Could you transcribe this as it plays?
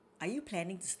Are you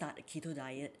planning to start a keto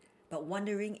diet but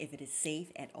wondering if it is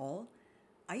safe at all?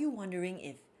 Are you wondering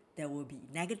if there will be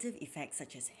negative effects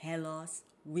such as hair loss,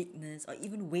 weakness, or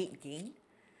even weight gain?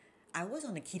 I was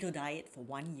on a keto diet for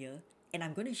 1 year and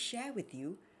I'm going to share with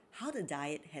you how the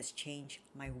diet has changed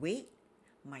my weight,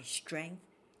 my strength,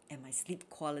 and my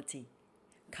sleep quality.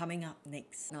 Coming up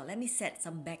next. Now, let me set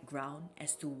some background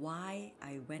as to why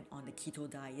I went on the keto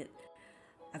diet.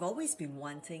 I've always been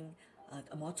wanting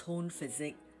a more toned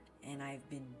physique, and I've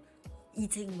been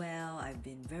eating well. I've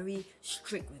been very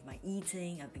strict with my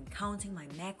eating. I've been counting my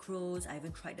macros. I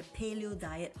even tried the paleo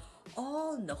diet,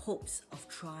 all in the hopes of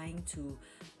trying to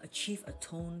achieve a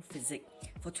toned physique.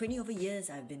 For 20 over years,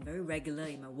 I've been very regular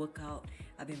in my workout.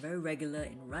 I've been very regular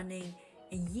in running.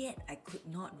 And yet, I could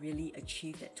not really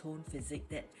achieve that toned physique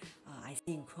that I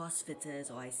see in CrossFitters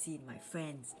or I see in my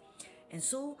friends. And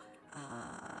so,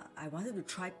 I wanted to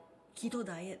try keto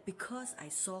diet because I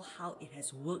saw how it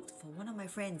has worked for one of my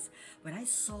friends. When I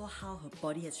saw how her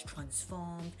body has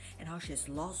transformed and how she has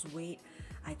lost weight,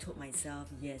 I told myself,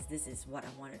 yes, this is what I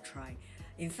want to try.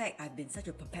 In fact, I've been such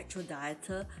a perpetual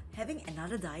dieter, having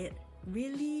another diet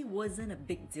really wasn't a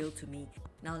big deal to me.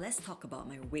 Now let's talk about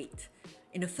my weight.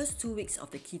 In the first 2 weeks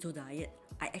of the keto diet,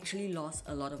 I actually lost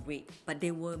a lot of weight, but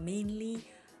they were mainly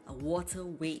water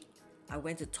weight. I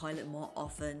went to the toilet more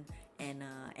often, and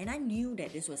I knew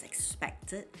that this was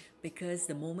expected because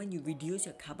the moment you reduce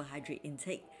your carbohydrate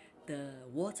intake, the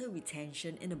water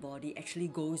retention in the body actually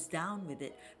goes down with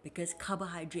it because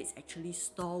carbohydrates actually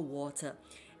store water.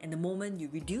 And the moment you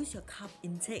reduce your carb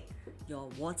intake, your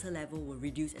water level will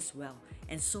reduce as well.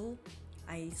 And so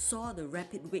I saw the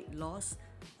rapid weight loss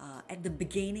at the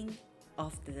beginning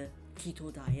of the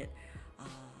keto diet.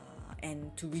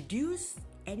 And to reduce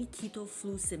any keto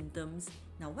flu symptoms.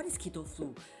 Now, what is keto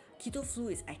flu? Keto flu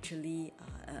is actually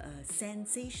a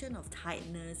sensation of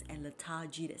tiredness and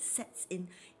lethargy that sets in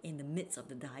the midst of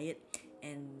the diet.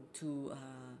 And to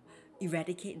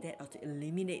eradicate that or to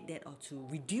eliminate that or to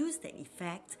reduce that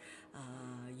effect,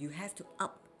 you have to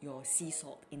up your sea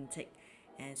salt intake.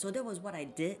 And so that was what I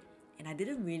did, and I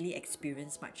didn't really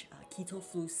experience much keto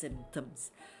flu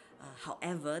symptoms.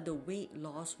 However, the weight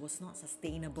loss was not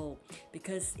sustainable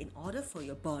because in order for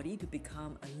your body to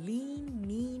become a lean,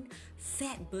 mean,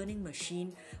 fat-burning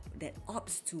machine that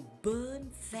opts to burn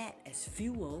fat as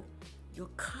fuel, your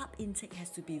carb intake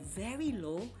has to be very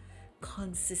low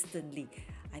consistently.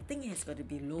 I think it has got to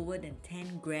be lower than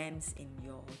 10 grams in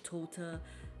your total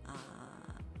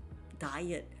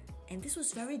diet. And this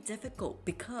was very difficult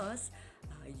because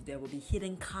there will be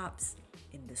hidden carbs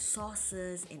in the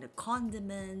sauces, in the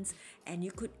condiments, and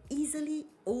you could easily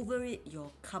overeat your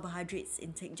carbohydrates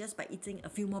intake just by eating a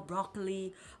few more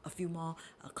broccoli, a few more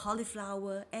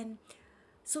cauliflower, and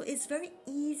so it's very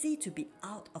easy to be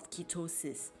out of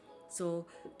ketosis. So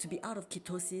to be out of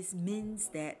ketosis means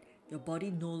that your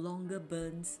body no longer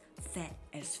burns fat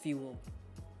as fuel.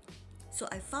 So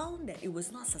I found that it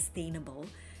was not sustainable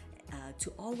to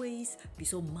always be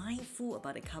so mindful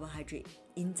about the carbohydrate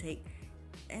intake,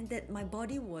 and that my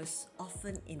body was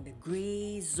often in the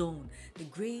gray zone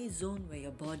where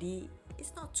your body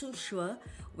is not too sure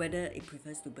whether it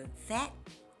prefers to burn fat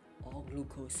or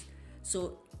glucose.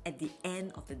 So at the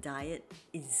end of the diet,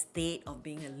 instead of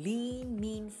being a lean,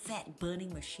 mean, fat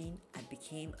burning machine, I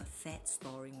became a fat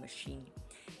storing machine.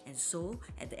 And so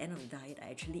at the end of the diet, I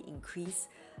actually increased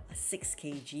 6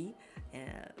 kg,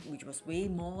 which was way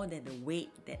more than the weight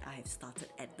that I have started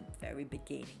at the very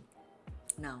beginning.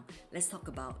 Now, let's talk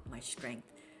about my strength.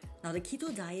 Now, the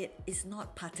keto diet is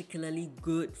not particularly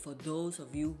good for those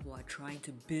of you who are trying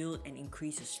to build and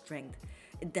increase your strength.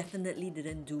 It definitely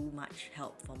didn't do much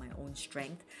help for my own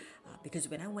strength because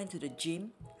when I went to the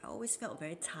gym, I always felt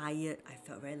very tired. I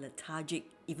felt very lethargic.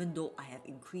 Even though I have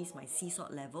increased my sea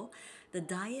salt level, the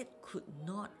diet could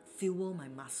not fuel my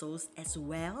muscles as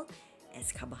well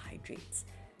as carbohydrates.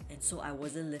 And so I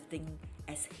wasn't lifting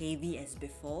as heavy as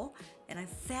before, and I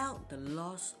felt the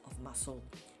loss of muscle.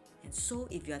 And so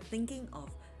if you are thinking of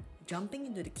jumping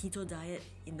into the keto diet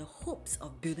in the hopes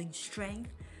of building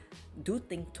strength, do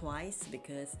think twice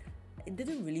because it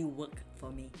didn't really work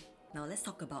for me. Now let's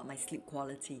talk about my sleep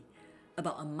quality.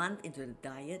 About a month into the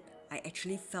diet, I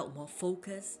actually felt more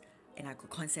focused and I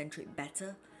could concentrate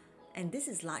better. And this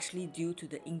is largely due to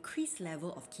the increased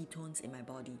level of ketones in my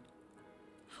body.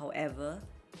 However,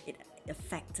 it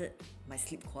affected my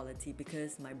sleep quality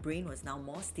because my brain was now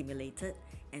more stimulated,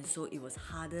 and so it was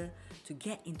harder to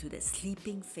get into that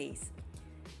sleeping phase.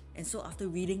 And so after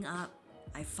reading up,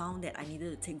 I found that I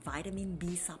needed to take vitamin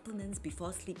B supplements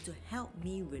before sleep to help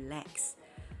me relax.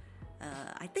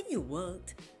 I think it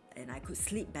worked and I could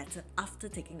sleep better after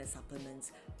taking the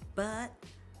supplements, but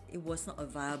it was not a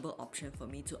viable option for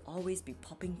me to always be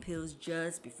popping pills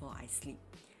just before I sleep.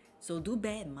 So do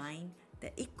bear in mind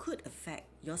that it could affect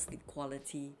your sleep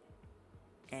quality,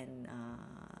 and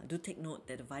do take note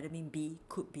that the vitamin B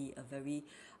could be a very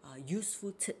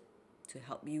useful tip to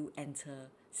help you enter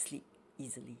sleep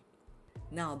easily.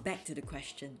 Now back to the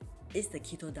question, is the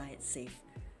keto diet safe?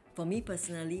 For me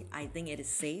personally, I think it is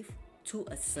safe to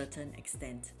a certain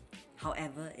extent.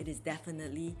 However, it is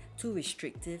definitely too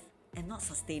restrictive and not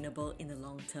sustainable in the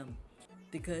long term,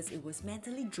 because it was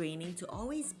mentally draining to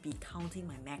always be counting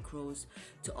my macros,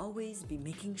 to always be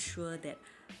making sure that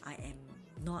I am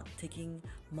not taking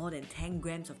more than 10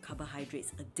 grams of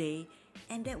carbohydrates a day,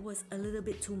 and that was a little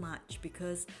bit too much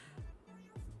because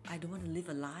I don't want to live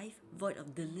a life void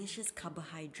of delicious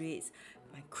carbohydrates,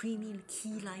 my creamy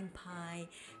key lime pie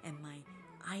and my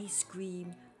ice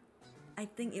cream. I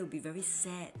think it would be very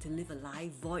sad to live a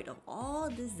life void of all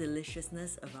this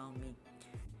deliciousness around me.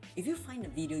 If you find the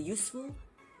video useful,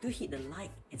 do hit the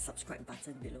like and subscribe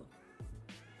button below.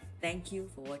 Thank you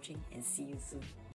for watching and see you soon.